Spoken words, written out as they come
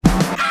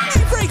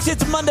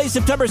It's Monday,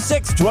 September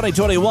 6th,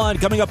 2021.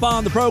 Coming up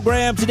on the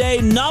program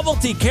today,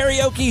 novelty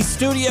karaoke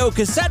studio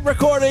cassette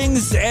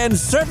recordings and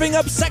serving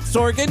up sex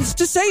organs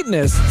to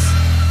Satanists.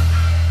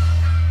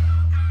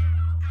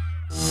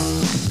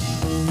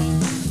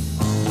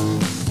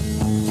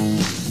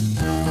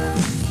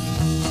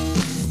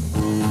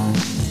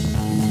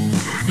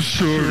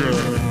 Sugar.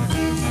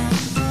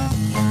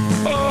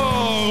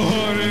 Oh,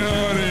 honey,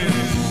 honey.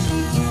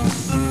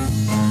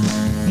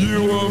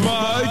 You are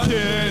my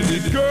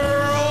candy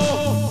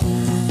girl,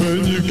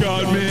 and you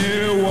got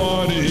me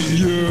wanting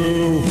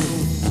you.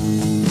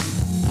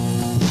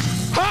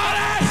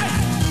 Honey!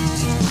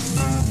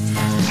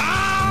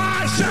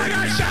 Ah,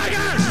 sugar,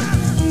 sugar!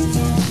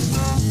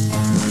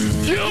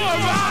 You are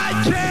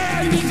my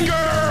candy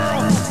girl,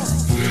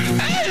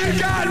 and you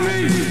got me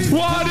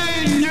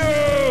wanting you.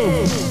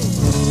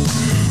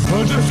 I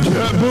just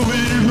can't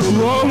believe the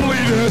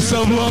loneliness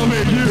of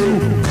loving you.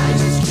 I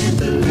just can't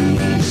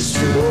believe it's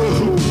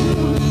true.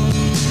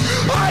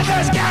 I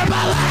just can't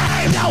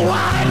believe the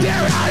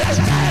wonder of this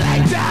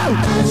feeling too.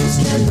 I just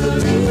can't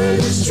believe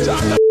it's true.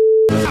 Shut the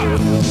up.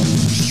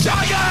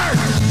 Sugar!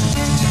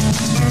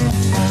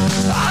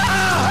 Oh,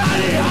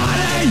 honey,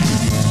 honey!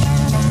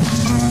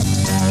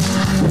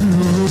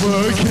 You're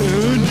my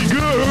candy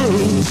girl.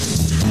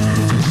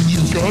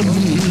 You got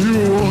me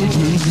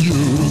wanting you.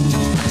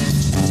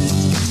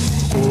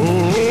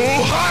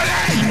 Oh,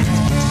 honey!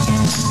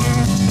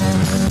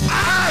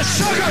 Ah,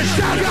 sugar,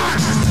 sugar!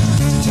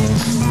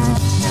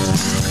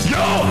 You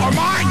are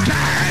my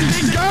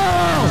candy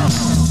girl!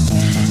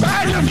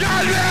 And you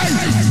got me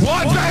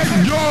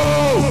wanting you!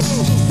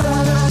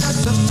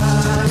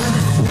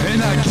 When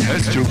I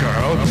kissed you,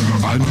 girl,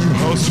 I knew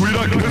how sweet a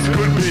kiss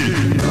could be.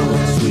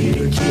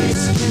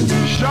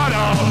 Shut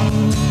up!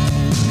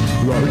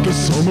 Like the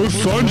summer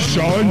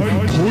sunshine,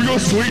 pour your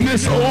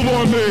sweetness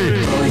over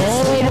me,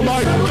 all over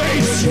my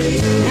face. Ooh.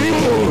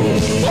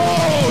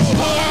 Oh,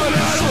 pour a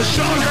little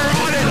sugar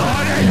on it,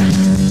 honey.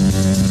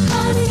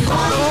 Pour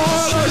a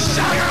little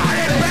sugar on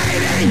it,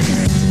 baby.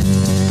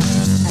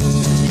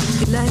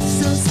 Life's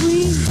so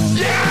sweet.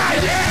 Yeah,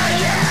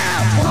 yeah,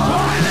 yeah.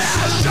 Pour a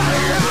little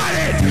sugar on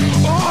it.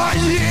 Oh,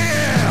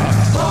 yeah.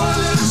 Pour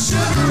a little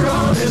sugar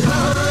on it,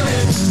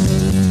 honey.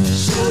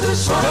 Sugar,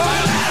 Pour a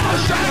little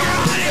sugar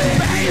on it,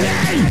 baby.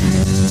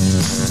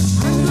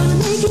 I'm gonna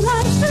make it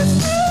like this.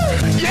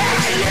 Yeah,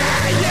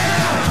 yeah,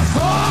 yeah.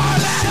 Pour a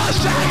little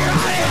sugar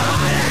on it,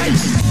 honey.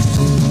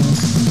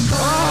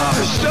 Oh,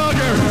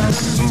 sugar.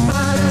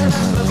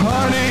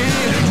 Honey,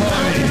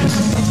 honey.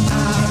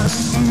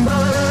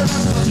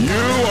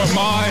 You are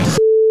mine.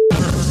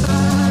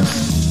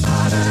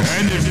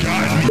 And you've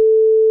got me.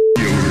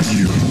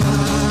 You.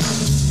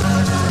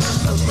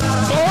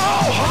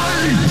 Oh,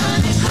 honey.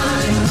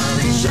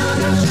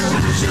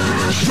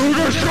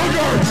 Sugar,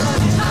 sugar.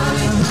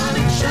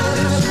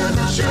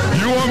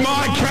 You are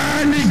my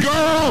candy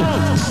girl.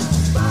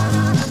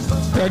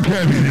 That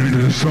can't be the end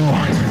of the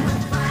song.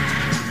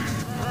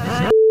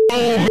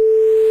 Oh.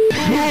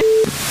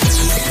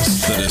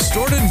 The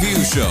Distorted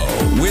View Show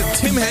with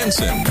Tim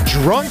Henson.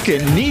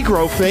 Drunken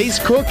Negro face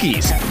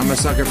cookies. I'm a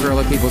sucker for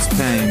other people's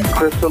pain.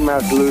 Crystal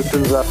meth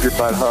loosens up your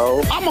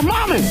butthole. I'm a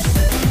mommy.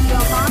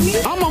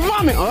 I'm a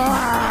mommy.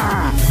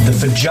 The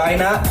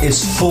vagina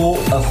is full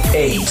of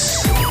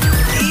AIDS.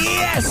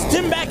 Yes,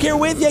 Tim back here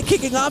with you,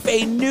 kicking off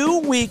a new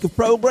week of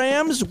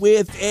programs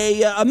with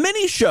a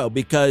mini show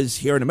because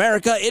here in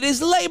America, it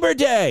is Labor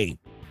Day.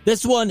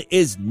 This one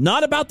is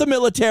not about the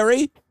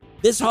military.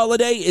 This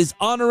holiday is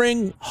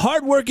honoring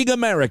hardworking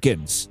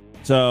Americans.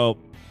 So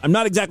I'm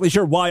not exactly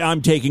sure why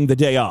I'm taking the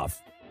day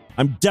off.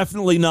 I'm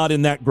definitely not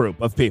in that group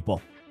of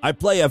people. I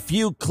play a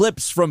few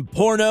clips from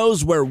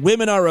pornos where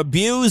women are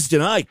abused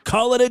and I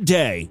call it a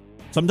day.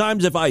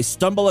 Sometimes if I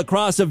stumble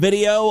across a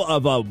video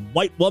of a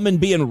white woman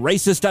being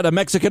racist at a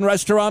Mexican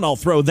restaurant, I'll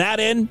throw that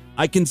in.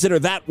 I consider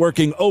that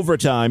working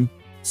overtime.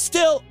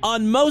 Still,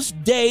 on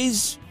most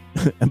days,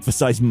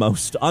 emphasize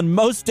most, on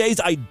most days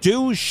I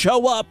do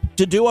show up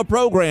to do a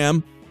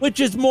program,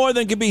 which is more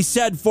than can be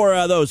said for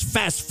those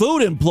fast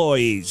food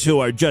employees who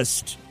are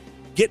just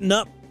getting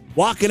up,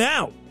 walking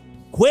out,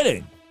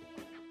 quitting,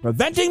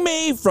 preventing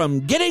me from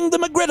getting the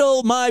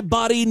McGriddle my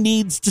body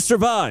needs to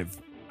survive.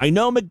 I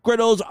know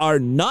McGriddles are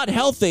not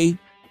healthy,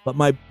 but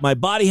my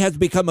body has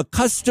become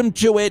accustomed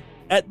to it.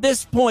 At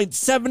this point,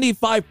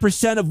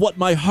 75% of what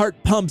my heart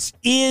pumps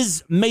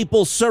is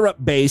maple syrup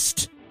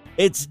based.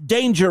 It's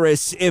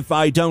dangerous if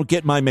I don't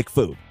get my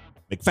McFood.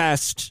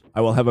 McFast,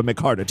 I will have a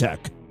McHeart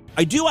attack.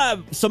 I do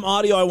have some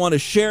audio I want to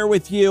share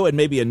with you and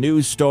maybe a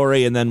news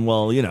story, and then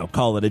we'll,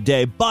 call it a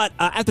day. But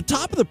at the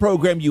top of the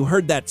program, you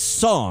heard that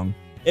song.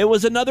 It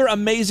was another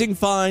amazing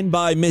find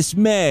by Miss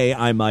May,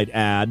 I might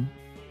add.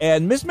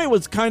 And Miss May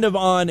was kind of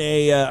on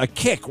a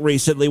kick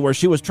recently where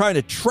she was trying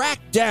to track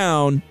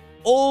down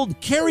old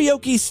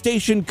karaoke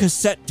station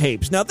cassette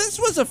tapes. Now, this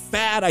was a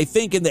fad, I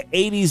think, in the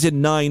 80s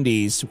and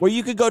 90s where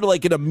you could go to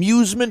like an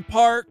amusement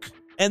park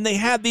and they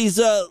had these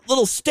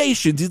little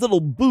stations, these little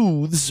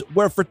booths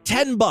where for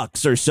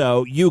 $10 or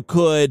so you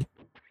could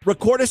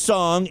record a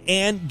song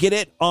and get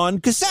it on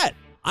cassette.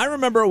 I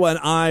remember when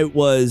I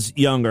was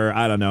younger,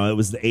 I don't know, it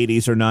was the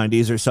 80s or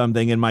 90s or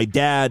something, and my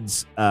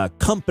dad's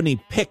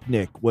company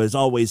picnic was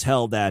always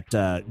held at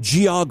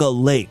Geauga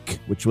Lake,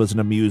 which was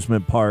an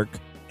amusement park.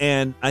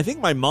 And I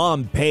think my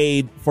mom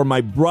paid for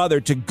my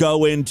brother to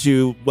go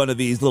into one of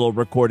these little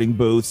recording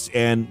booths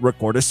and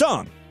record a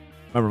song.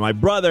 Remember, my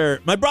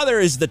brother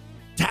is the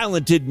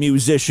talented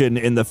musician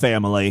in the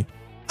family.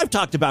 I've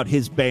talked about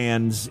his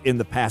bands in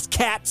the past.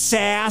 Cat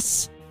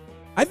Sass.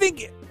 I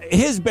think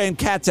his band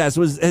Cat Sass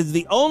is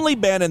the only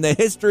band in the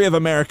history of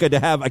America to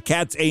have a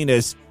cat's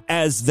anus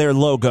as their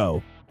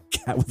logo.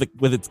 Cat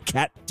with its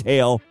cat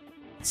tail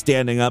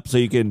standing up so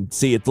you can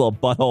see its little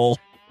butthole.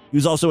 He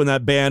was also in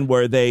that band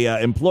where they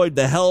employed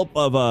the help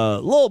of a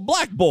little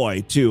black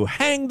boy to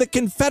hang the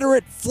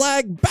Confederate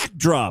flag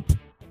backdrop.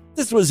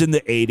 This was in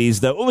the 80s,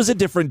 though. It was a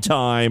different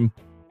time.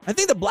 I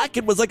think the black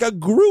kid was like a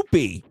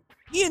groupie.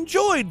 He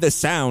enjoyed the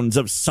sounds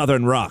of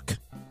Southern rock.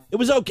 It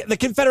was okay. The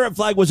Confederate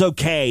flag was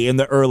okay in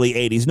the early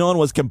 80s. No one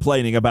was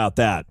complaining about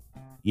that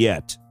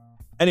yet.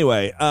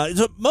 Anyway,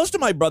 so most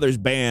of my brother's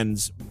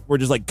bands were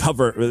just like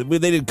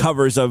they did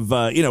covers of,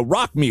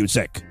 rock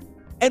music.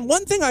 And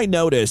one thing I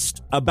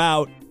noticed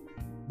about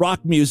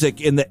rock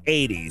music in the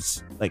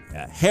 80s, like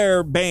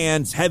hair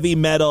bands, heavy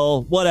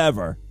metal,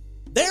 whatever,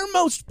 their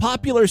most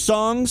popular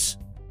songs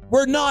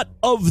were not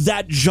of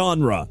that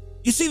genre.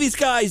 You see these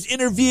guys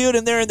interviewed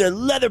and they're in their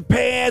leather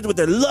pants with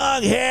their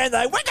long hair and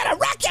they're like, we're gonna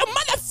rock your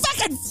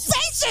motherfucking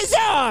faces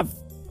off!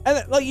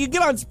 And like you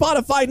get on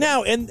Spotify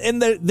now and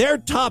their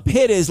top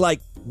hit is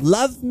like,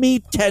 Love Me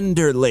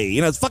Tenderly.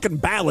 It's fucking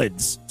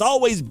ballads. It's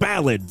always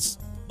ballads.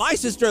 My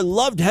sister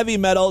loved heavy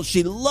metal.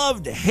 She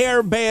loved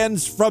hair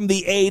bands from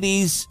the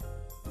 80s.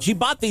 She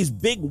bought these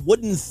big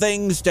wooden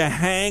things to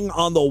hang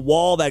on the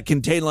wall that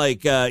contained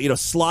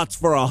slots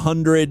for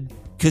 100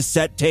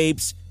 cassette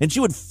tapes, and she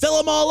would fill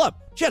them all up.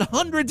 She had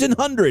hundreds and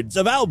hundreds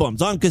of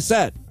albums on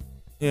cassette.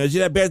 She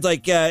had bands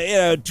like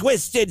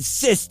Twisted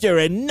Sister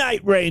and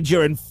Night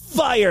Ranger and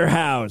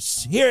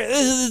Firehouse. Here,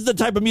 this is the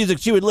type of music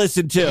she would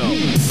listen to.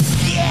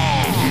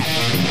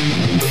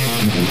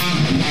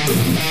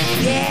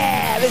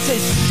 Yeah, this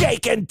is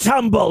Shake and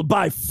Tumble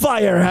by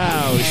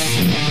Firehouse.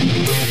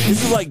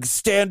 This is like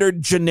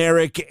standard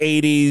generic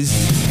 80s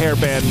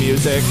hairband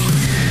music.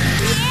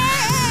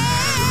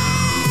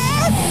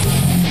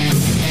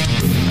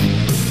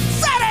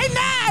 Friday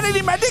night, I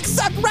need my dick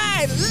sucked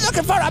right,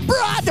 looking for a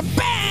broad to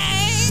bang.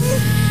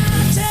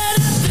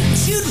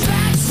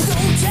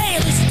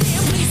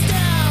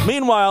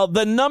 Meanwhile,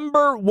 the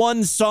number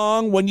one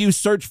song when you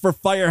search for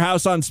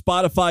Firehouse on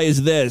Spotify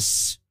is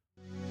this.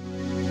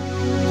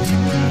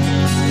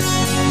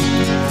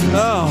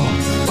 Oh.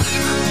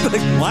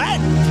 Like, what?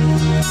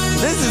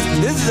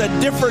 This is a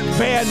different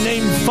band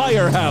named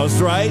Firehouse,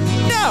 right?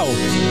 No.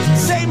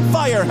 Same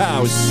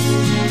Firehouse.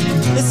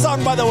 This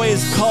song, by the way,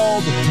 is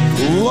called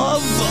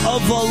Love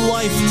of a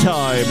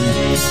Lifetime.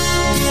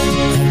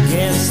 I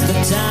guess the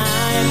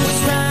time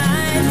was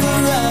right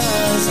for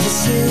us to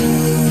see.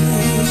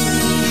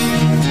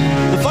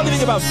 The funny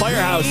thing about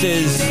Firehouse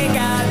is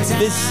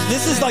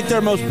this is like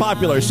their most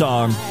popular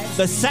song.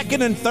 The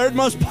second and third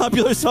most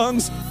popular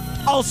songs,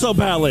 also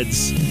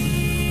ballads.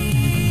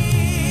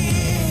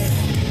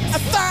 I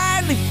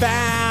finally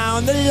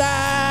found the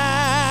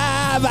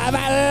love of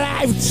a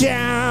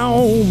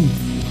lifetime.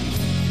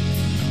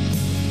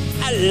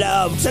 I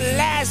love to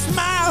last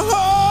my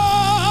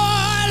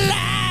whole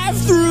life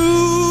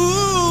through.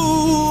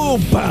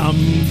 Bum,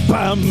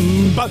 bum,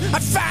 bum. I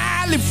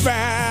finally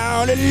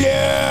found the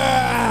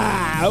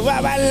love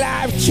of a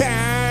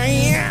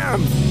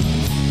lifetime.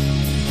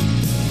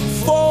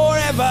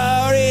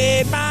 Forever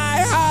in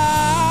my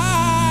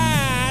heart,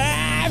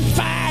 I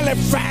finally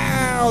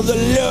found the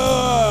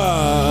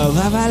love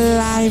of a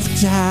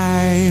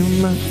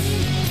lifetime.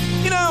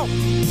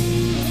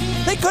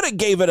 They could have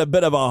gave it a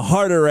bit of a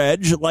harder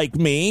edge like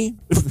me.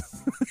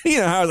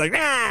 How I was like,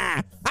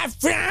 I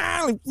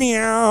finally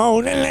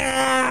found the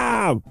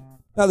love.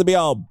 Not to be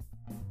all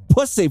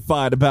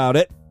pussyfied about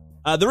it.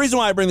 The reason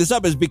why I bring this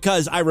up is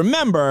because I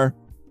remember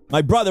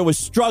my brother was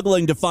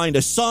struggling to find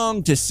a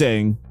song to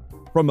sing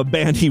from a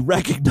band he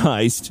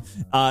recognized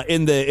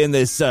in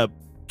this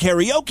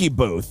karaoke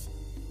booth.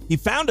 He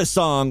found a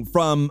song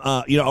from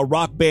a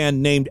rock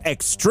band named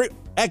Extreme.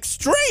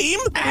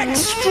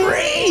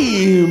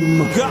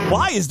 God,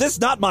 why is this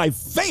not my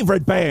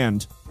favorite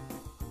band?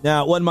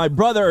 Now, when my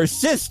brother or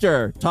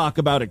sister talk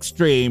about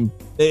Extreme,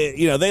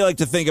 they like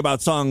to think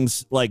about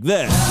songs like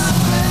this.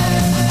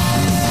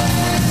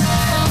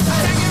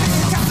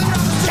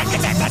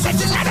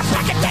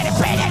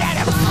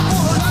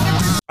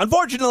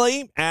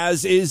 Unfortunately,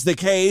 as is the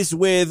case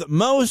with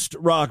most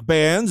rock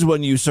bands,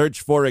 when you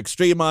search for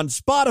Extreme on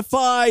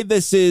Spotify,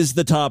 this is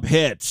the top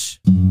hit.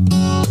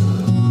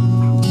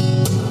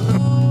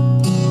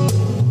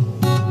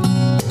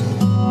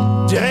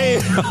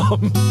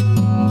 Damn.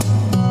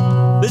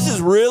 This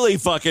is really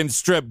fucking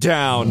stripped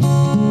down.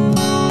 I'm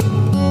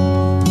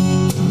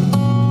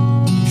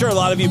sure a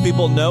lot of you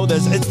people know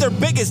this. It's their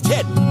biggest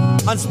hit.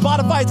 On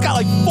Spotify, it's got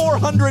like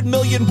 400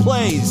 million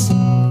plays.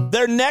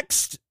 Their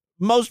next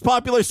most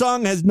popular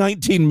song has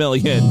 19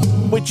 million,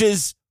 which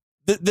is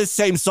the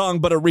same song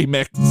but a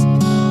remix.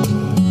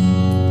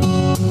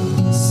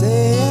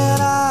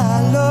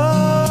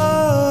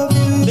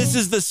 This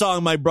is the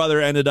song my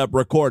brother ended up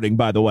recording,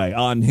 by the way,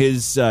 on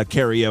his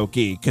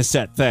karaoke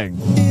cassette thing.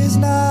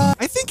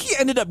 I think he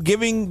ended up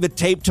giving the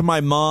tape to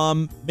my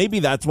mom. Maybe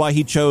that's why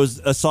he chose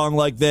a song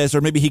like this,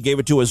 or maybe he gave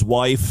it to his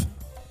wife.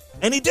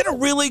 And he did a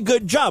really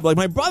good job. Like,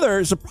 my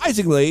brother,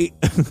 surprisingly,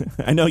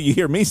 I know you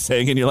hear me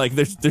saying, and you're like,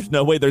 there's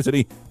no way there's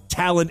any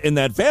talent in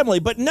that family.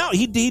 But no,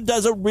 he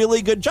does a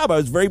really good job.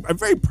 I'm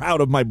very proud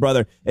of my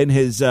brother and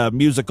his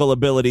musical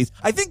abilities.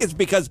 I think it's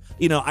because,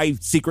 I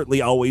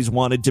secretly always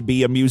wanted to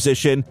be a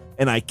musician,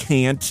 and I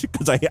can't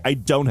because I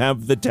don't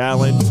have the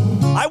talent.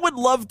 I would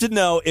love to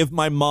know if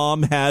my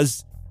mom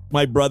has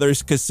my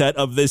brother's cassette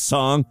of this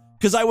song,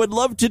 because I would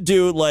love to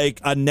do like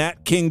a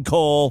Nat King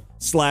Cole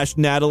 /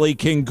 Natalie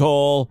King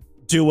Cole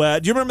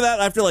duet. Do you remember that?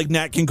 After like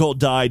Nat King Cole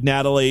died,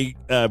 Natalie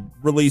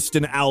released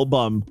an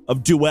album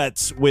of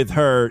duets with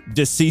her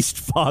deceased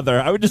father.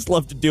 I would just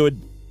love to do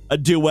a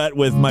duet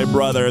with my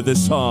brother,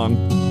 this song.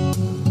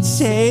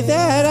 Say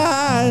that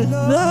I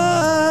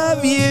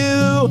love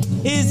you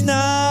is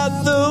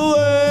not the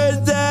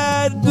word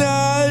that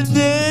I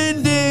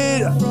did.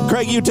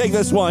 Craig, you take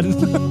this one.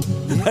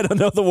 I don't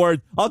know the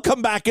words. I'll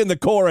come back in the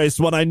chorus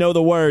when I know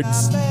the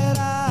words.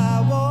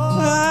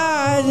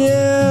 I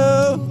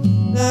do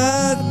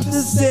not to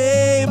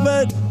say,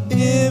 but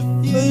if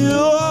you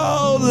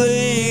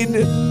only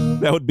knew.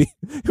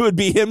 It would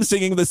be him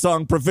singing the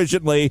song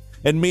proficiently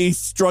and me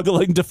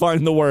struggling to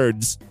find the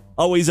words.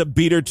 Always a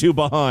beat or two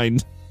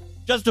behind.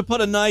 Just to put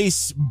a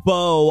nice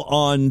bow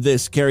on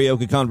this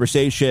karaoke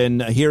conversation,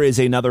 here is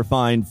another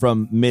find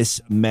from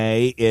Miss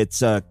May.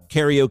 It's a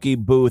karaoke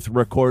booth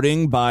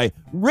recording by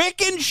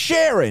Rick and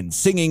Sharon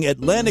singing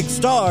Atlantic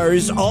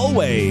Star's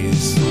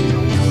Always.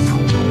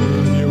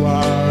 You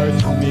are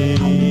to me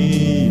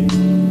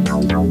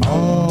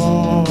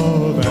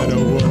all that a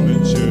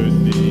woman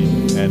should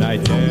be, and I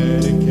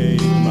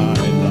dedicate my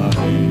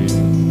life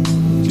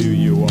to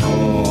you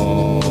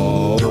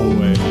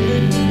always.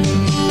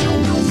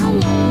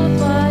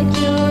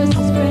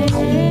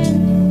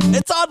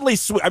 It's oddly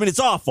sweet. I mean, it's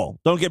awful.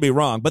 Don't get me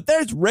wrong. But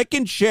there's Rick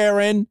and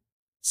Sharon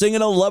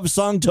singing a love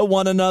song to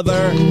one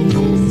another.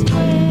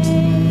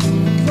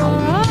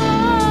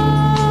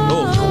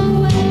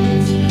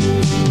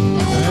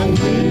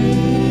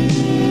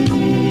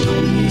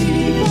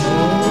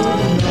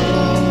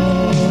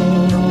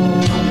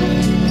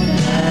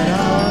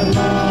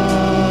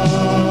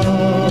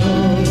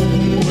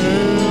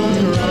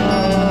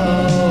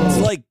 It's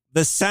like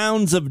the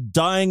sounds of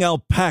dying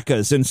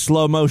alpacas in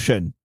slow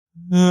motion.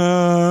 They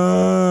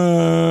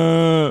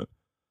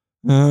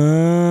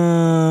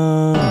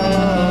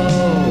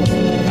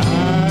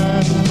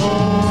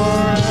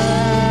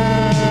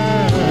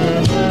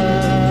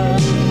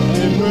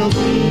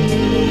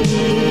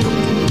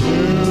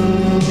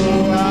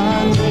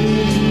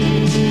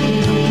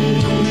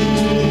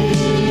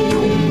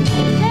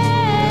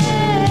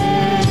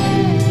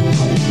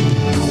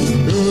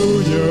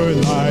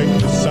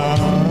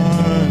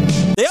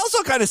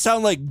also kind of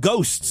sound like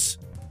ghosts.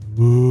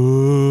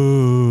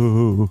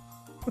 Ooh.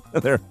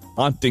 They're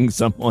haunting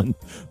someone.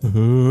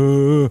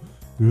 Ooh.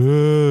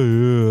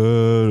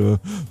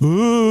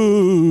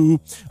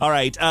 All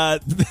right.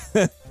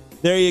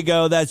 There you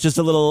go. That's just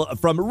a little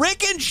from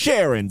Rick and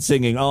Sharon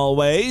singing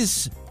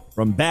Always.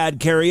 From bad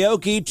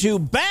karaoke to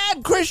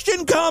bad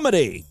Christian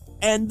comedy.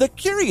 And the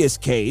curious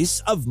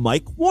case of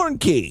Mike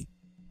Warnke.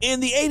 In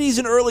the 80s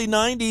and early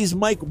 90s,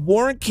 Mike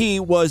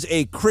Warnke was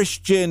a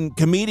Christian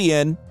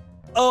comedian.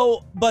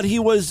 Oh, but he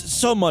was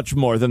so much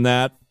more than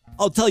that.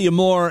 I'll tell you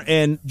more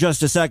in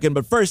just a second,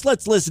 but first,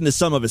 let's listen to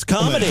some of his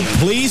comedy.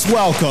 Please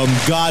welcome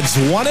God's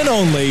one and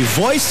only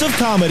voice of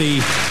comedy,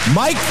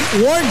 Mike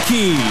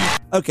Warnke.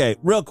 Okay,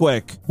 real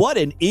quick. What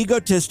an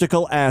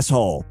egotistical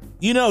asshole.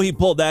 You know he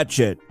pulled that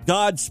shit.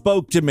 God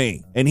spoke to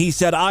me, and he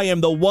said, I am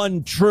the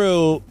one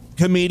true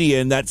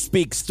comedian that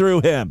speaks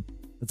through him.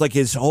 It's like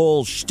his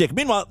whole shtick.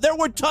 Meanwhile, there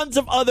were tons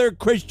of other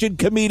Christian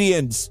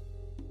comedians.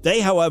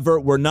 They, however,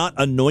 were not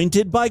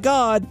anointed by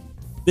God.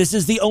 This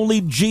is the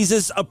only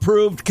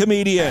Jesus-approved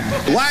comedian.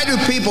 Why do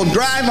people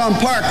drive on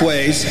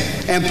parkways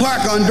and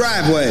park on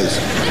driveways?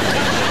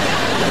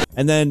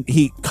 And then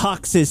he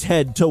cocks his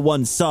head to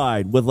one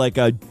side with like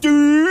a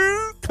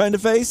kind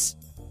of face.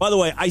 By the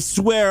way, I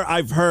swear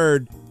I've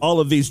heard all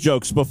of these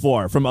jokes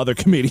before from other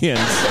comedians.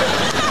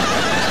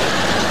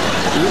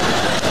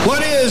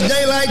 What is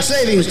daylight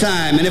savings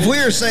time? And if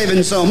we're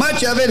saving so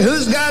much of it,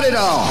 who's got it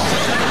all?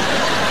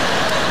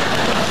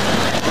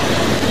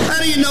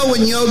 How do you know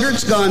when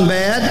yogurt's gone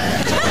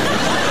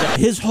bad?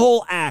 His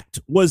whole act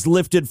was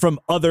lifted from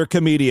other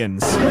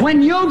comedians.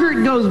 When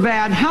yogurt goes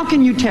bad, how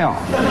can you tell?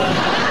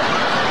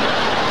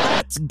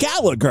 It's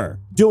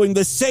Gallagher doing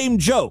the same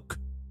joke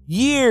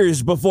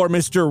years before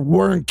Mr.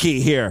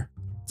 Warnke here.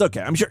 It's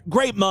okay. I'm sure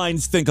great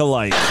minds think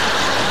alike.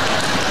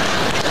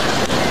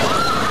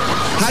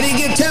 How do you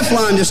get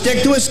Teflon to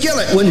stick to a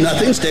skillet when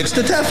nothing sticks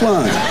to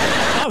Teflon?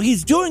 How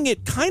he's doing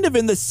it kind of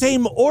in the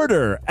same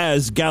order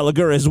as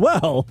Gallagher as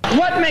well.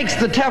 What makes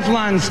the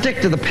Teflon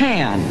stick to the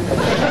pan?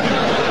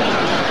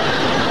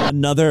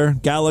 Another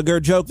Gallagher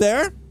joke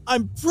there.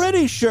 I'm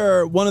pretty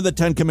sure one of the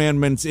 10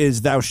 Commandments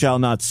is thou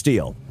shalt not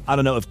steal. I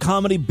don't know if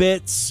comedy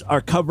bits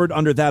are covered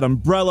under that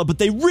umbrella, but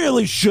they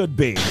really should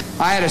be.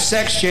 I had a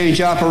sex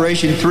change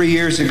operation 3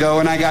 years ago,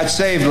 and I got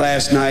saved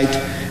last night.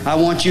 I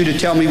want you to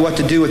tell me what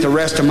to do with the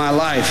rest of my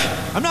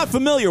life. I'm not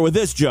familiar with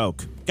this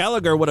joke.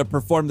 Gallagher would have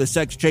performed the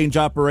sex change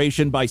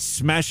operation by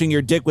smashing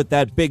your dick with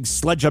that big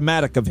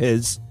sledge-o-matic of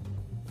his.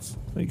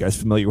 Are you guys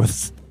familiar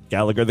with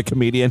Gallagher, the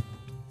comedian?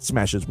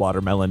 Smashes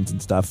watermelons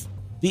and stuff.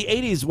 The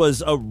 80s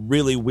was a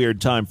really weird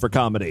time for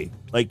comedy.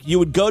 Like, you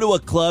would go to a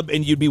club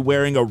and you'd be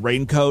wearing a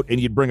raincoat and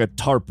you'd bring a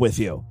tarp with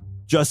you,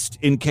 just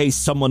in case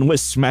someone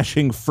was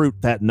smashing fruit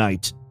that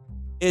night.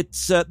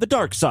 It's the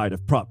dark side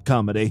of prop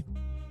comedy.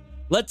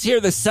 Let's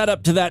hear the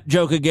setup to that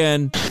joke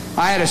again.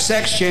 I had a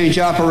sex change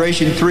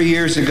operation 3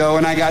 years ago,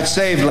 and I got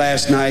saved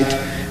last night.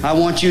 I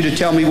want you to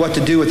tell me what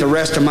to do with the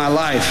rest of my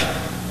life.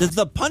 Does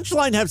the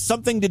punchline have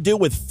something to do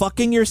with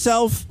fucking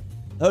yourself?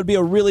 That would be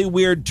a really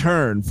weird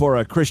turn for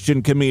a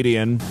Christian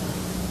comedian.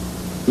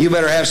 You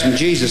better have some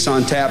Jesus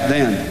on tap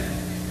then.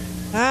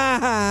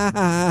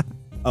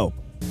 Oh.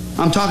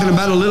 I'm talking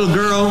about a little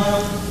girl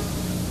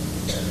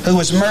who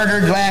was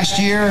murdered last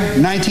year,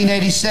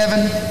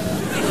 1987.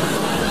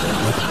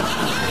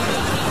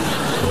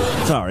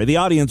 Sorry, the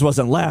audience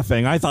wasn't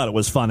laughing. I thought it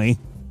was funny.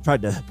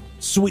 Tried to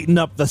sweeten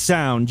up the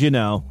sound, you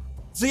know.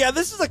 So yeah,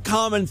 this is a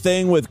common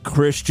thing with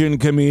Christian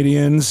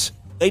comedians.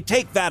 They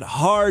take that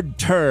hard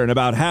turn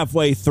about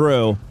halfway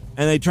through,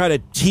 and they try to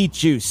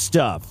teach you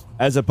stuff,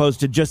 as opposed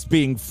to just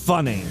being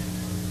funny.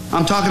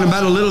 I'm talking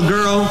about a little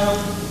girl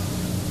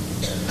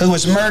who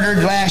was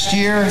murdered last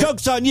year.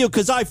 Joke's on you,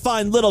 because I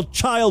find little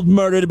child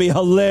murder to be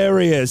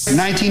hilarious. In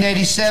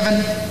 1987,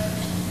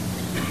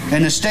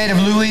 in the state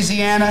of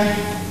Louisiana,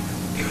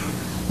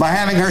 by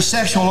having her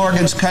sexual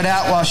organs cut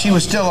out while she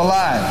was still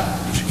alive.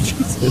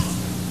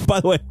 By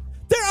the way,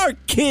 there are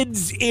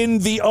kids in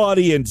the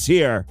audience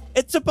here.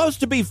 It's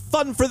supposed to be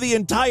fun for the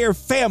entire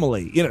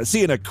family, you know,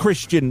 seeing a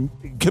Christian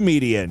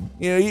comedian.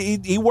 You know,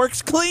 he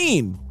works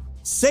clean.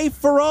 Safe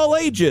for all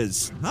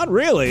ages. Not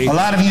really. A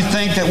lot of you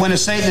think that when a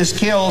Satanist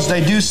kills,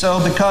 they do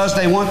so because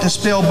they want to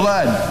spill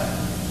blood.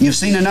 You've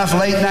seen enough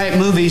late-night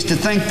movies to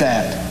think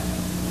that.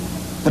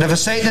 But if a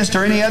Satanist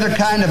or any other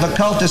kind of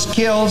occultist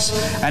kills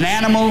an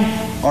animal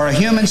or a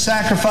human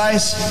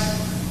sacrifice,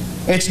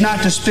 it's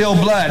not to spill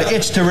blood,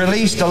 it's to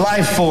release the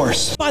life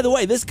force. By the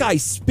way, this guy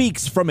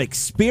speaks from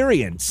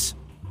experience.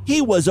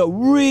 He was a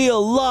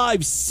real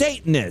live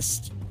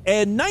Satanist.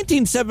 In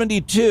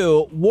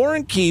 1972,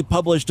 Warren Key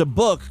published a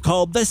book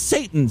called The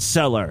Satan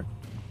Seller.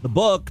 The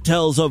book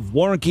tells of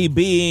Warren Key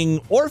being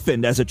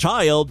orphaned as a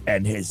child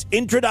and his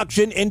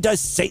introduction into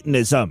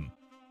Satanism.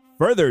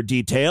 Further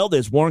detailed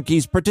is Warren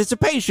Key's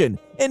participation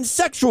in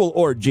sexual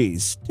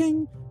orgies,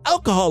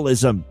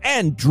 alcoholism,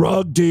 and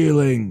drug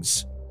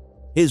dealings.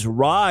 His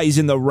rise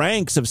in the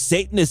ranks of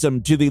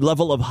Satanism to the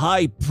level of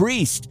high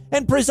priest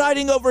and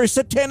presiding over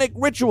satanic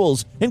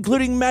rituals,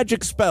 including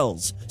magic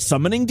spells,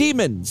 summoning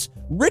demons,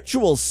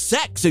 ritual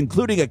sex,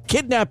 including a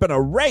kidnap and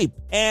a rape,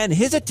 and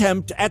his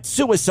attempt at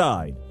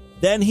suicide.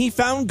 Then he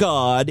found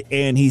God,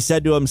 and he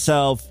said to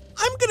himself,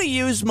 I'm going to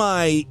use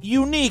my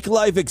unique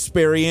life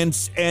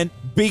experience and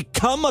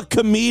become a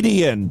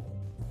comedian.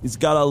 He's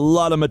got a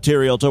lot of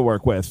material to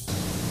work with.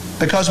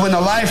 Because when the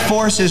life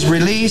force is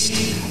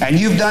released and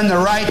you've done the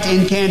right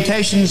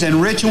incantations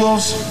and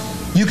rituals,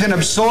 you can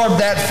absorb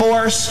that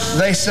force,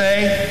 they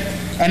say,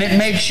 and it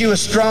makes you a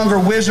stronger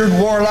wizard,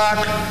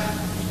 warlock.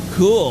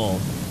 Cool.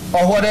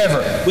 Or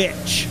whatever.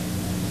 Witch.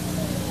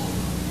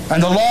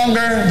 And the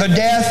longer the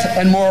death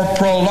and more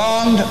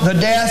prolonged the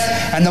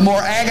death and the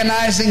more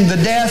agonizing the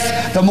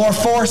death, the more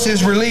force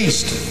is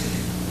released.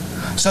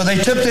 So they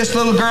took this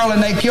little girl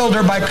and they killed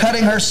her by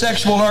cutting her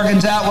sexual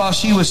organs out while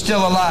she was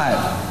still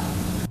alive.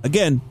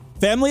 Again,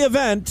 family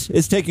event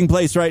is taking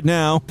place right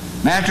now.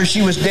 After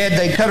she was dead,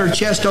 they cut her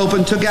chest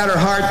open, took out her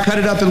heart, cut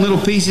it up in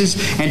little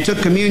pieces, and took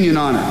communion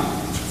on her.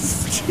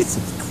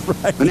 Jesus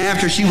Christ. And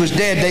after she was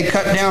dead, they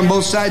cut down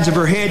both sides of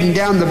her head, and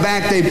down the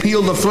back they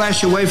peeled the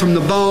flesh away from the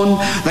bone.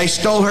 They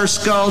stole her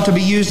skull to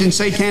be used in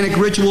satanic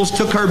rituals,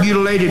 took her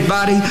mutilated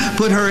body,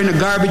 put her in a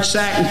garbage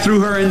sack, and threw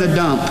her in the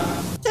dump.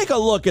 Take a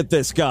look at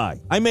this guy.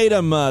 I made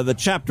him the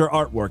chapter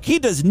artwork. He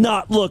does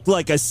not look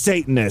like a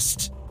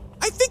Satanist.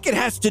 I think it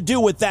has to do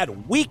with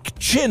that weak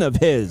chin of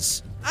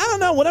his. I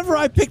don't know, whenever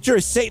I picture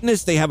a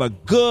Satanist, they have a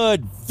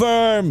good,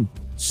 firm,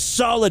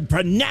 solid,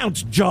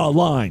 pronounced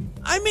jawline.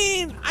 I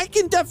mean, I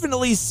can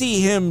definitely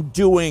see him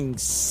doing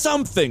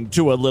something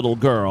to a little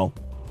girl.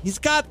 He's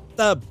got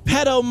the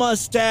pedo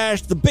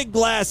mustache, the big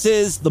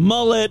glasses, the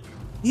mullet.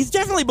 He's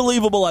definitely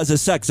believable as a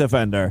sex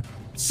offender.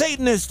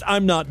 Satanist,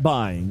 I'm not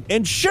buying.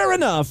 And sure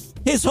enough,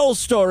 his whole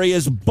story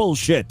is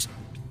bullshit.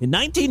 In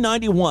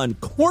 1991,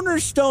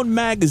 Cornerstone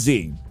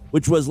Magazine,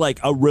 which was like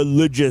a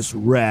religious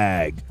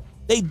rag,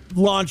 they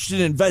launched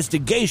an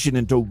investigation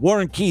into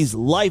Warren Key's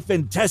life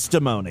and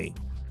testimony.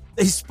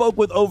 They spoke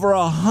with over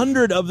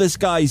 100 of this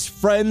guy's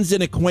friends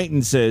and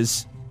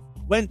acquaintances,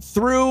 went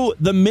through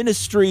the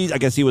ministry. I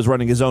guess he was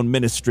running his own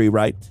ministry,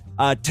 right?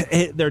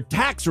 Their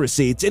tax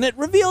receipts, and it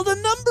revealed a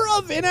number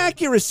of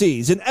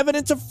inaccuracies and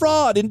evidence of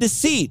fraud and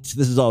deceit.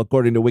 This is all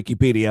according to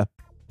Wikipedia.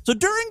 So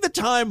during the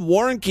time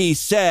Warnke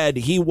said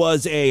he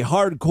was a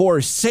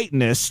hardcore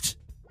Satanist,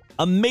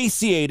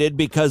 emaciated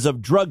because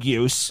of drug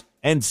use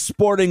and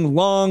sporting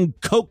long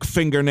coke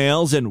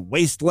fingernails and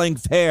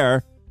waist-length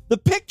hair, the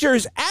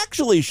pictures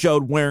actually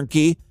showed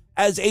Warnke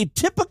as a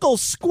typical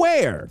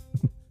square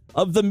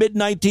of the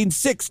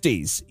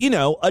mid-1960s. You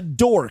know, a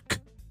dork.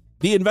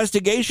 The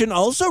investigation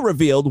also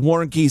revealed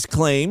Warnke's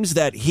claims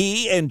that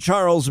he and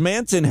Charles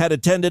Manson had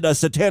attended a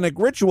satanic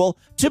ritual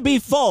to be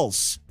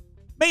false,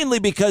 mainly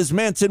because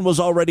Manson was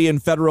already in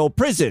federal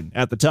prison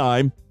at the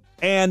time,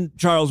 and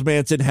Charles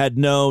Manson had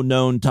no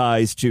known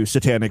ties to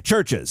satanic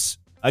churches.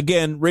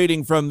 Again,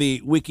 reading from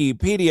the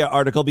Wikipedia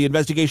article, the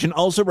investigation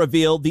also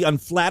revealed the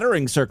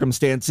unflattering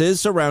circumstances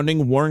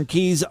surrounding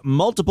Warnke's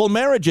multiple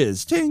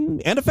marriages,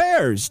 ting, and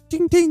affairs,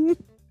 ting, ting,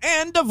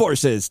 and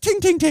divorces, ting,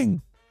 ting,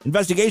 ting.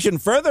 Investigation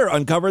further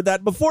uncovered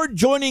that before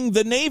joining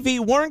the Navy,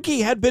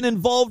 Warnke had been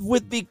involved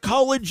with the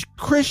college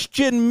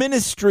Christian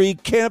ministry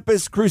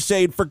Campus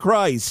Crusade for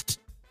Christ,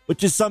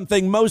 which is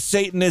something most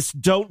Satanists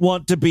don't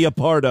want to be a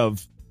part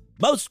of.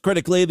 Most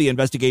critically, the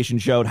investigation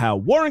showed how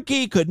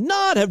Warnke could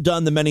not have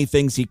done the many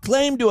things he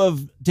claimed to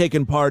have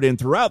taken part in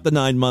throughout the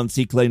 9 months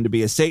he claimed to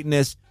be a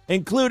Satanist,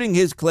 including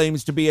his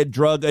claims to be a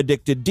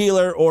drug-addicted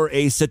dealer or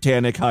a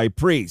satanic high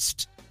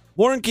priest.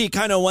 Warnke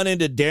kind of went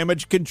into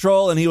damage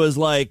control, and he was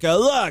like,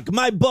 look,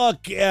 my book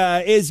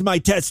is my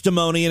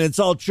testimony, and it's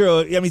all true.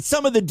 I mean,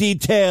 some of the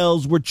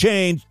details were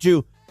changed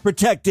to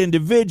protect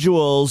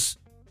individuals.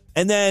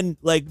 And then,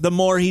 like, the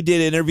more he did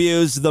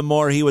interviews, the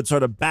more he would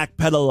sort of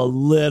backpedal a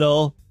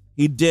little.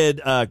 He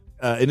did an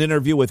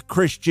interview with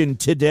Christian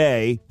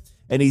Today,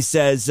 and he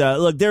says,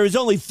 look, there is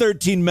only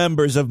 13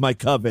 members of my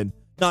coven,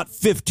 not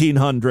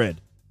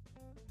 1,500,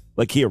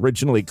 like he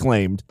originally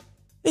claimed.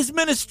 His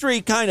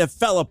ministry kind of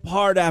fell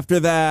apart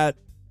after that.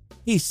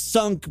 He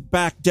sunk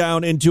back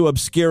down into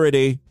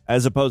obscurity,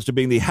 as opposed to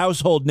being the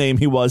household name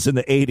he was in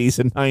the 80s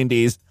and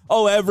 90s.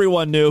 Oh,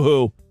 everyone knew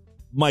who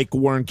Mike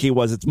Warnke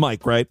was. It's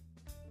Mike, right?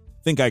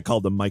 I think I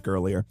called him Mike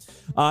earlier.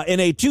 In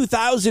a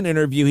 2000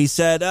 interview, he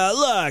said,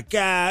 look,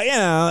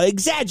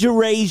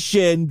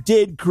 exaggeration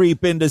did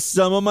creep into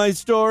some of my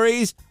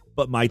stories,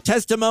 but my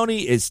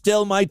testimony is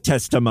still my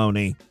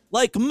testimony.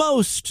 Like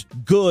most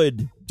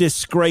good,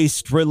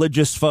 disgraced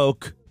religious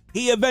folk,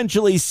 he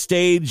eventually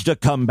staged a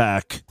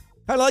comeback.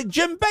 Kind of like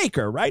Jim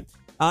Bakker, right?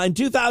 In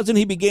 2000,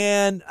 he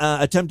began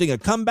attempting a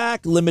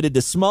comeback limited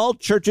to small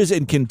churches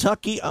in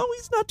Kentucky. Oh,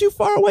 he's not too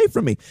far away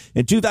from me.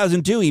 In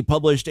 2002, he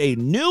published a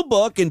new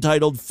book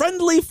entitled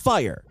Friendly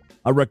Fire,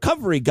 a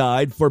recovery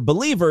guide for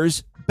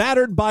believers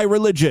battered by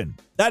religion.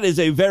 That is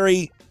a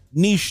very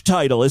niche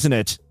title, isn't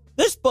it?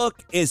 This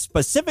book is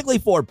specifically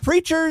for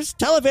preachers,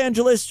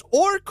 televangelists,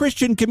 or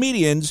Christian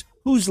comedians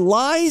whose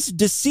lies,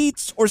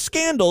 deceits, or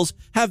scandals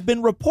have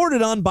been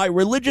reported on by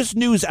religious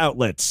news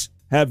outlets.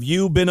 Have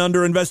you been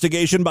under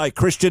investigation by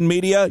Christian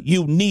media?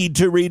 You need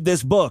to read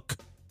this book.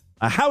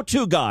 A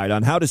how-to guide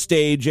on how to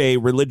stage a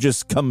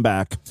religious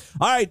comeback.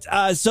 All right,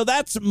 so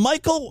that's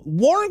Michael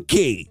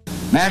Warnke.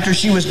 After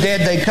she was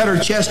dead, they cut her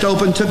chest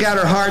open, took out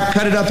her heart,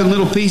 cut it up in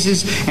little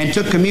pieces, and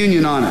took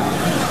communion on her.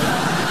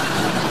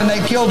 And they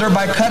killed her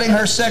by cutting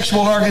her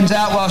sexual organs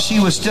out while she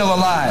was still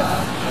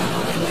alive.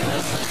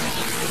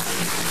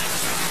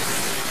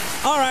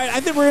 All right, I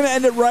think we're going to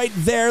end it right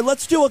there.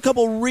 Let's do a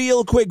couple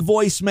real quick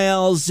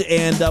voicemails,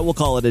 and we'll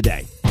call it a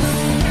day.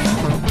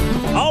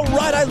 All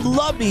right, I'd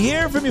love to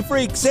hear from you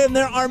freaks, and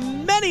there are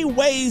many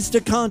ways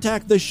to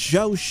contact the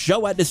show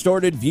at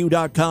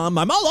DistortedView.com.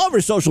 I'm all over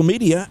social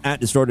media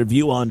at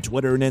DistortedView on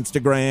Twitter and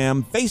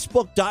Instagram,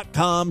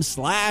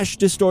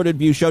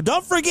 Facebook.com/DistortedViewShow.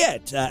 Don't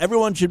forget,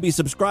 everyone should be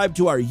subscribed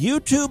to our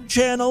YouTube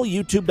channel,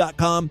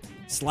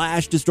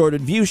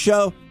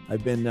 YouTube.com/DistortedViewShow.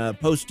 I've been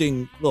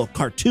posting little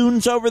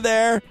cartoons over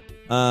there.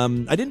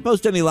 I didn't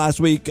post any last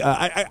week.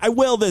 I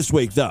will this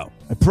week, though.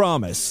 I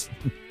promise.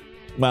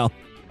 Well,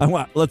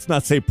 let's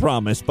not say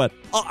promise, but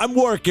I'm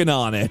working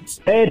on it.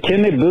 Hey,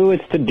 Timmy Boo,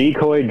 it's the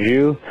Decoy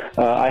Jew.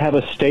 I have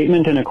a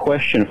statement and a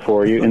question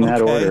for you in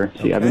that order.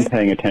 See, I've been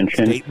paying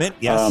attention. Statement,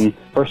 yes.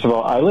 First of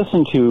all, I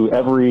listen to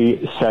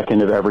every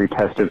second of every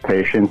test of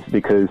patience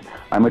because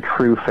I'm a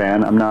true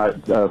fan. I'm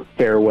not a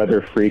fair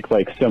weather freak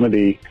like some of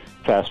the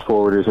fast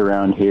forwarders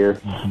around here.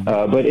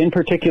 But in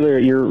particular,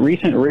 your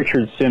recent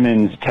Richard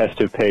Simmons test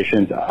of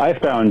patience, I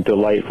found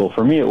delightful.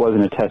 For me, it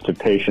wasn't a test of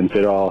patience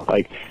at all.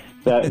 Like,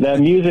 that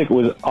music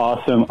was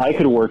awesome. I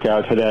could work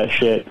out to that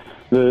shit.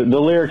 The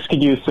lyrics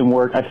could use some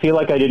work. I feel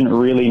like I didn't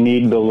really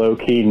need the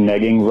low-key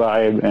negging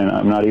vibe, and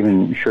I'm not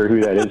even sure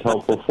who that is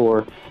helpful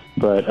for.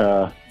 But,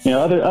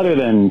 other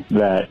than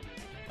that...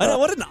 I know,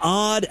 what an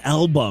odd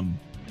album.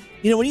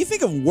 You know, when you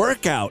think of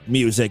workout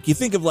music, you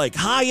think of, like,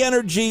 high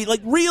energy,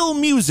 like, real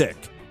music.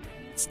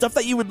 Stuff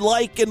that you would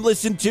like and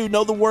listen to,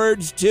 know the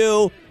words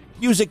to,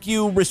 music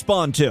you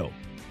respond to.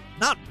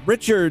 not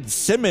Richard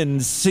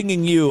Simmons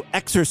singing you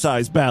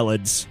exercise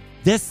ballads.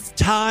 This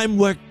time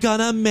we're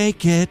gonna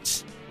make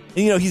it.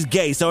 And, you know, he's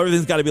gay, so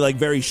everything's got to be like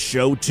very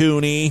show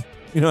tuney.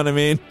 You know what I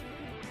mean?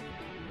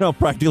 You know,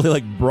 practically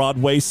like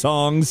Broadway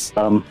songs.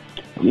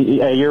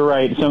 Yeah, you're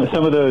right. Some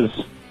of those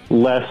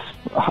less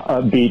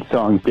upbeat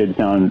songs did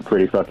sound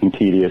pretty fucking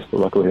tedious, but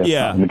luckily that's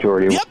not the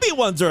majority. The upbeat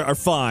ones are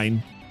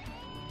fine.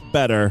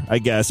 Better, I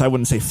guess. I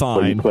wouldn't say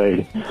fine.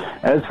 Played.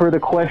 As for the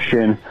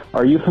question,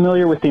 are you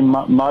familiar with the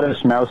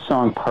Modest Mouse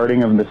song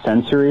 "Parting of the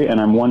Sensory"?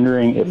 And I'm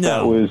wondering if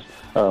that was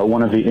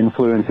one of the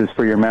influences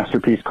for your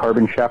masterpiece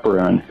 "Carbon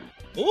Chaperone."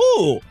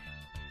 Ooh,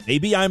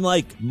 maybe I'm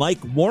like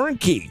Mike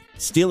Warnke,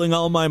 stealing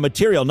all my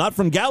material, not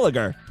from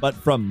Gallagher, but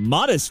from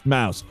Modest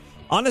Mouse.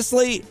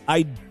 Honestly,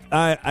 I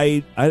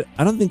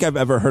don't think I've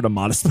ever heard a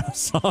Modest Mouse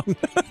song.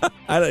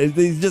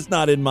 He's just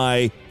not in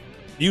my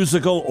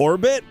musical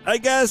orbit, I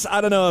guess.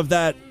 I don't know if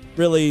that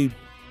really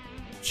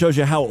shows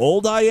you how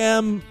old I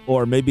am,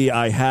 or maybe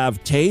I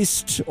have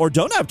taste or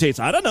don't have taste.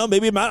 I don't know.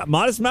 Maybe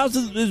Modest Mouse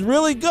is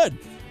really good.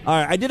 All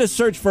right, I did a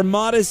search for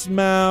Modest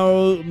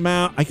Mouse.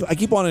 I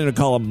keep wanting to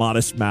call him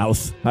Modest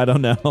Mouth. I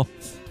don't know.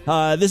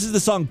 This is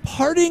the song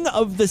 "Parting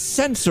of the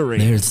Sensory."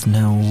 There's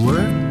no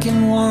work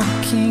in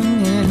walking,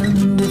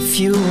 and if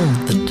you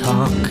want the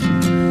talk,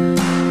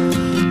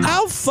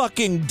 how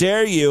fucking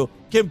dare you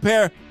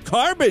compare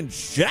Carbon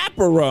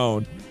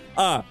Chaperone,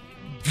 a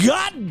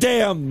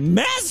goddamn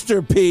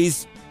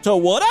masterpiece, to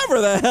whatever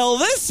the hell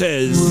this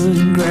is?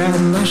 would grab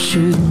my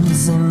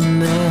shoes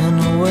and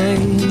then away.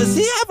 Does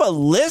he have a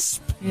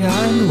lisp?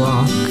 I'd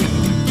walk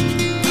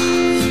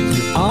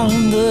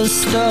on the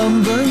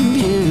stubborn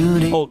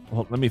beauty. Hold,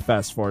 let me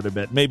fast forward a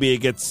bit. Maybe it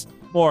gets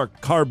more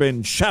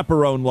Carbon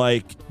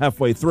Chaperone-like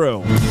halfway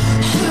through.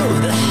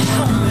 Who the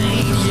hell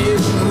made you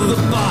the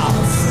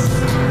boss?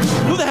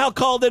 Who the hell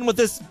called in with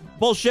this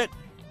bullshit?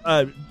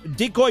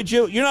 Decoy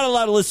Jew, you're not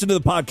allowed to listen to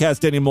the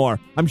podcast anymore.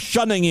 I'm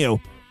shunning you.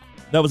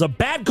 That was a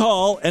bad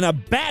call and a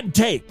bad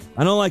take.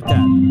 I don't like that.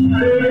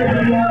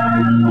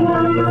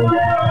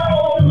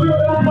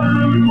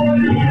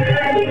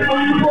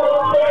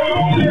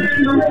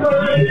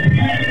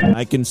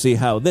 I can see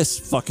how this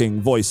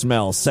fucking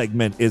voicemail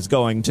segment is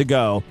going to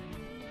go.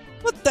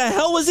 What the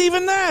hell was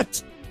even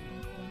that?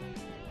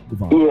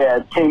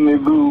 Yeah, Timmy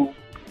Boo.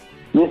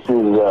 This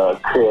is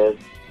Chris.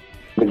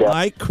 The guy.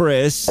 Hi,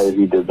 Chris.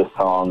 He did the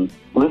song.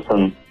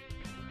 Listen,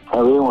 I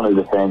really wanted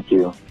to thank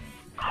you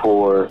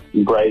for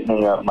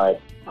brightening up my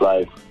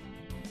life.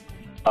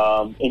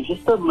 In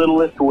just the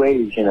littlest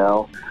ways, you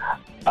know.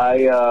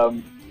 I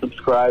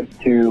subscribe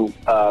to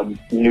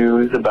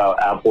news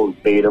about Apple's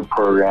beta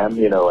program,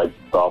 you know, like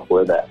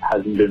software that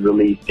hasn't been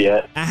released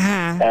yet.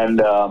 Uh-huh.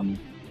 And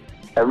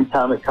every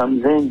time it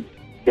comes in,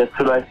 guess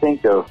what I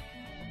think of?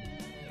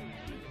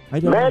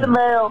 Beta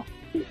mail.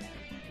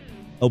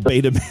 Oh,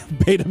 beta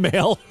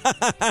male.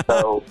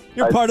 So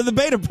You're part of the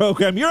beta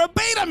program. You're a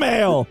beta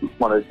male.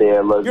 Want to say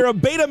I love you. You're a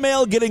beta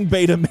male getting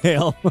beta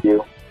mail.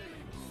 You.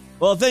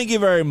 Well, thank you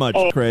very much,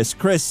 Chris.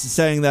 Chris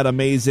sang that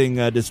amazing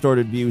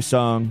Distorted View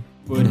song.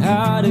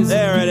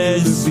 There it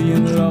is.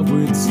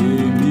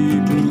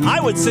 I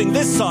would sing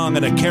this song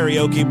in a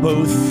karaoke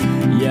booth.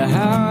 Yeah,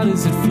 how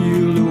does it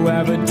feel to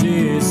have a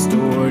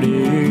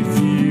distorted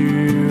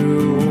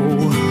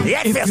view?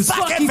 It feels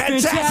fucking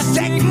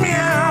fantastic.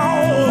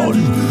 Meow.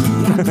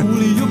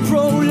 Your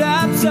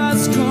prolapse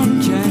has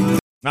contact.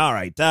 All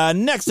right,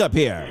 next up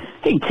here.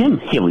 Hey, Tim,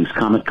 Haley's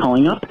Comet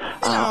calling up.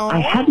 I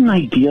had an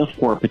idea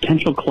for a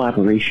potential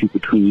collaboration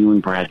between you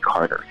and Brad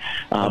Carter.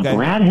 Okay.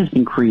 Brad has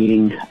been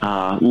creating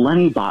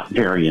Lenny bot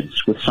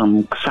variants with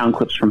some sound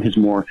clips from his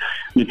more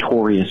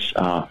notorious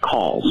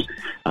calls,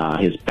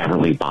 his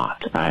Beverly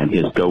bot and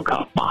his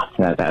Go-Cup bot,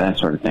 that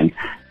sort of thing.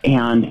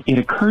 And it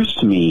occurs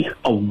to me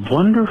a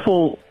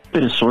wonderful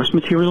bit of source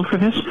material for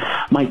this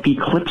might be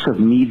clips of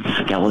Mead's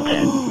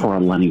skeleton for a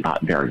Lenny bot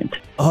variant.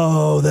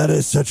 Oh, that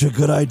is such a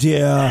good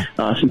idea.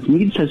 Since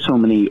Mead says so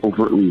many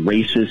overtly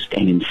racist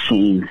and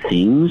insane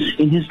things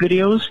in his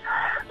videos,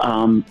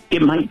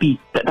 it might be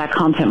that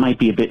content might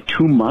be a bit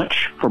too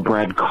much for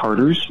Brad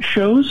Carter's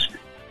shows.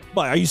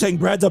 What, are you saying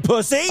Brad's a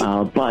pussy?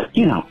 But,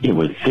 you know, it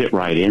would fit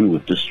right in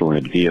with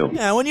Distorted View.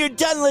 Now, when you're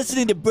done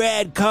listening to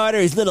Brad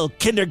Carter's little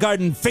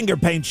kindergarten finger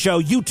paint show,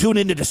 you tune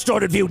into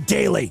Distorted View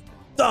Daily,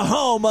 the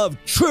home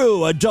of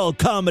true adult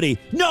comedy.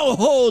 No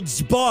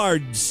holds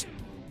barred.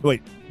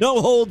 Wait, no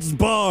holds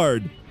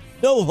barred.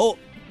 No hold.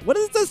 What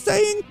is this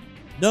saying?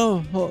 No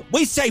hold.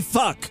 We say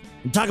fuck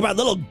and talk about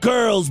little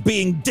girls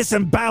being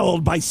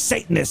disemboweled by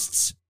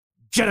Satanists,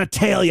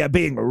 genitalia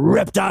being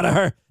ripped out of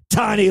her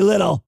tiny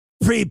little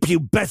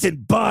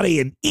prepubescent body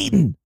and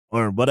eaten,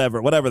 or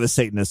whatever the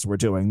Satanists were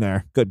doing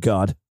there. Good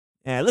God.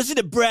 Yeah, listen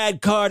to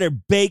Brad Carter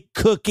bake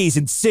cookies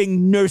and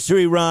sing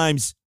nursery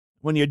rhymes.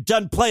 When you're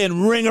done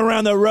playing Ring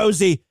Around the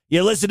Rosie,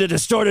 you listen to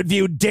Distorted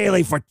View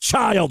Daily for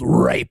child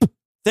rape.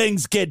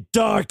 Things get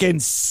dark and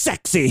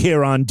sexy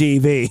here on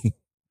DV.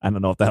 I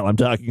don't know what the hell I'm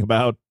talking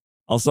about.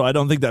 Also, I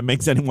don't think that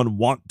makes anyone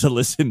want to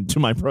listen to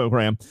my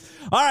program.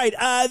 All right,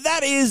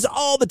 that is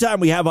all the time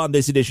we have on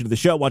this edition of the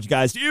show. I want you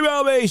guys to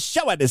email me,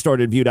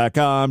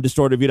 show@distortedview.com.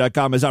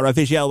 Distortedview.com is our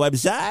official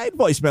website.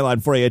 Voicemail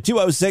line for you,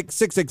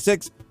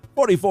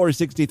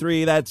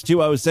 206-666-4463. That's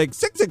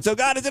 206-66. Oh,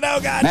 God, is it? Oh,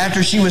 God.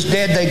 After she was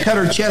dead, they cut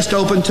her chest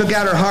open, took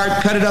out her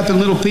heart, cut it up in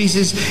little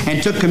pieces,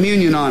 and took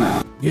communion on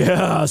her.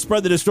 Yeah,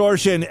 spread the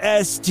distortion.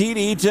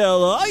 STD.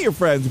 Tell all your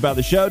friends about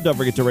the show. Don't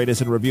forget to rate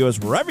us and review us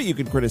wherever you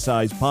can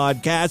criticize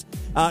podcasts.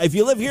 If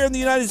you live here in the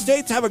United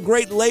States, have a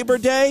great Labor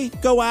Day.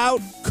 Go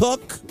out,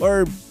 cook,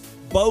 or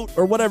boat,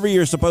 or whatever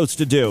you're supposed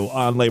to do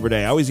on Labor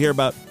Day. I always hear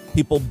about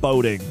people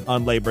boating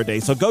on Labor Day,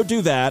 so go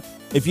do that.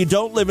 If you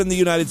don't live in the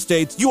United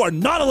States, you are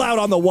not allowed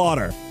on the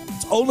water.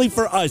 It's only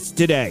for us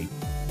today.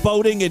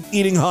 Boating and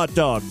eating hot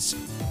dogs.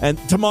 And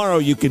tomorrow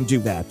you can do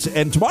that.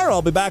 And tomorrow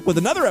I'll be back with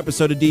another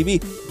episode of DV.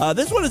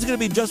 This one is going to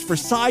be just for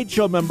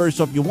Sideshow members,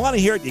 so if you want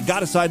to hear it, you got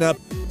to sign up.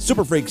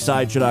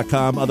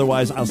 Superfreaksideshow.com.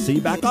 Otherwise, I'll see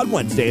you back on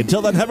Wednesday.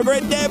 Until then, have a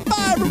great day.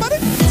 Bye, everybody.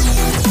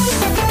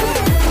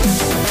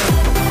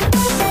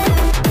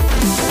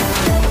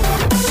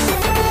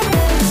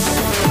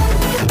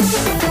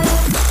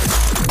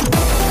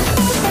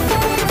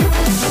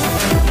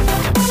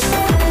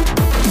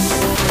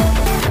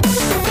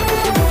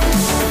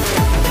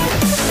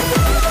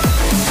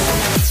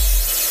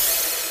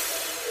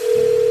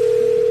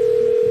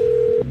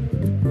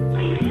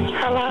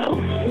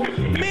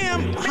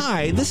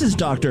 This is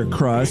Dr.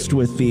 Crust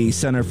with the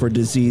Center for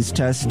Disease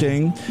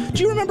Testing.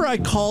 Do you remember I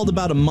called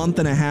about a month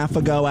and a half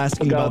ago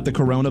asking about the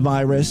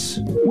coronavirus?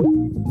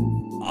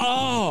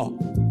 Oh,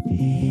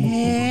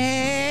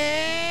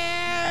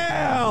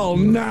 hell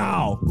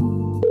no.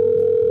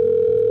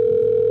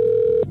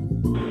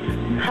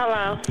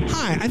 Hello.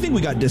 Hi, I think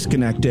we got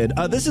disconnected.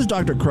 This is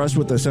Dr. Crust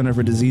with the Center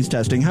for Disease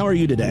Testing. How are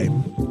you today?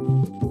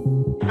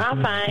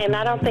 I'm fine, and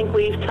I don't think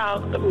we've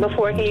talked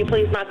before. Can you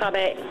please not call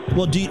back?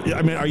 Well,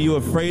 are you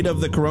afraid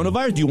of the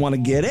coronavirus? Do you want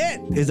to get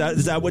it? Is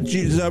that what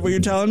you're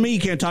telling me?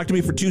 You can't talk to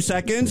me for 2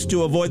 seconds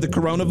to avoid the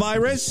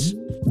coronavirus?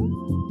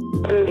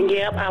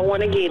 Yep, I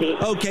want to get it.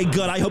 Okay,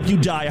 good. I hope you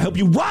die. I hope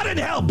you rot in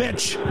hell,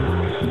 bitch.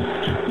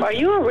 Are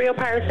you a real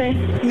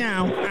person?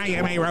 No, I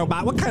am a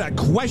robot. What kind of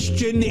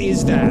question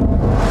is that?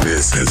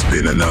 This has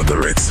been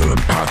another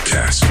excellent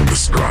podcast from the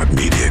Scribe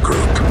Media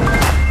Group.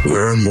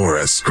 Learn more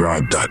at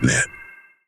scribe.net.